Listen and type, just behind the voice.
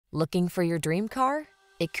Looking for your dream car?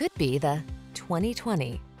 It could be the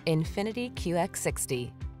 2020 INFINITI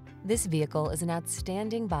QX60. This vehicle is an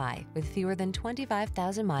outstanding buy with fewer than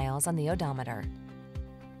 25,000 miles on the odometer.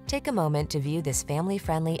 Take a moment to view this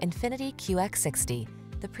family-friendly INFINITI QX60,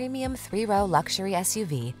 the premium 3-row luxury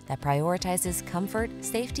SUV that prioritizes comfort,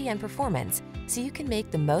 safety, and performance so you can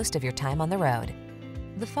make the most of your time on the road.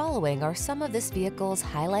 The following are some of this vehicle's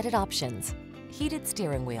highlighted options: heated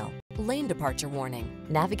steering wheel, lane departure warning,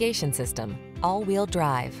 navigation system, all-wheel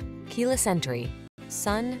drive, keyless entry,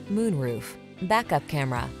 sun, moonroof, backup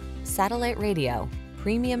camera, satellite radio,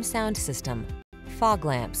 premium sound system, fog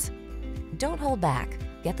lamps. Don't hold back.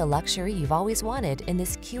 Get the luxury you've always wanted in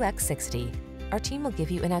this QX60. Our team will give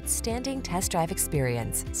you an outstanding test drive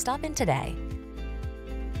experience. Stop in today.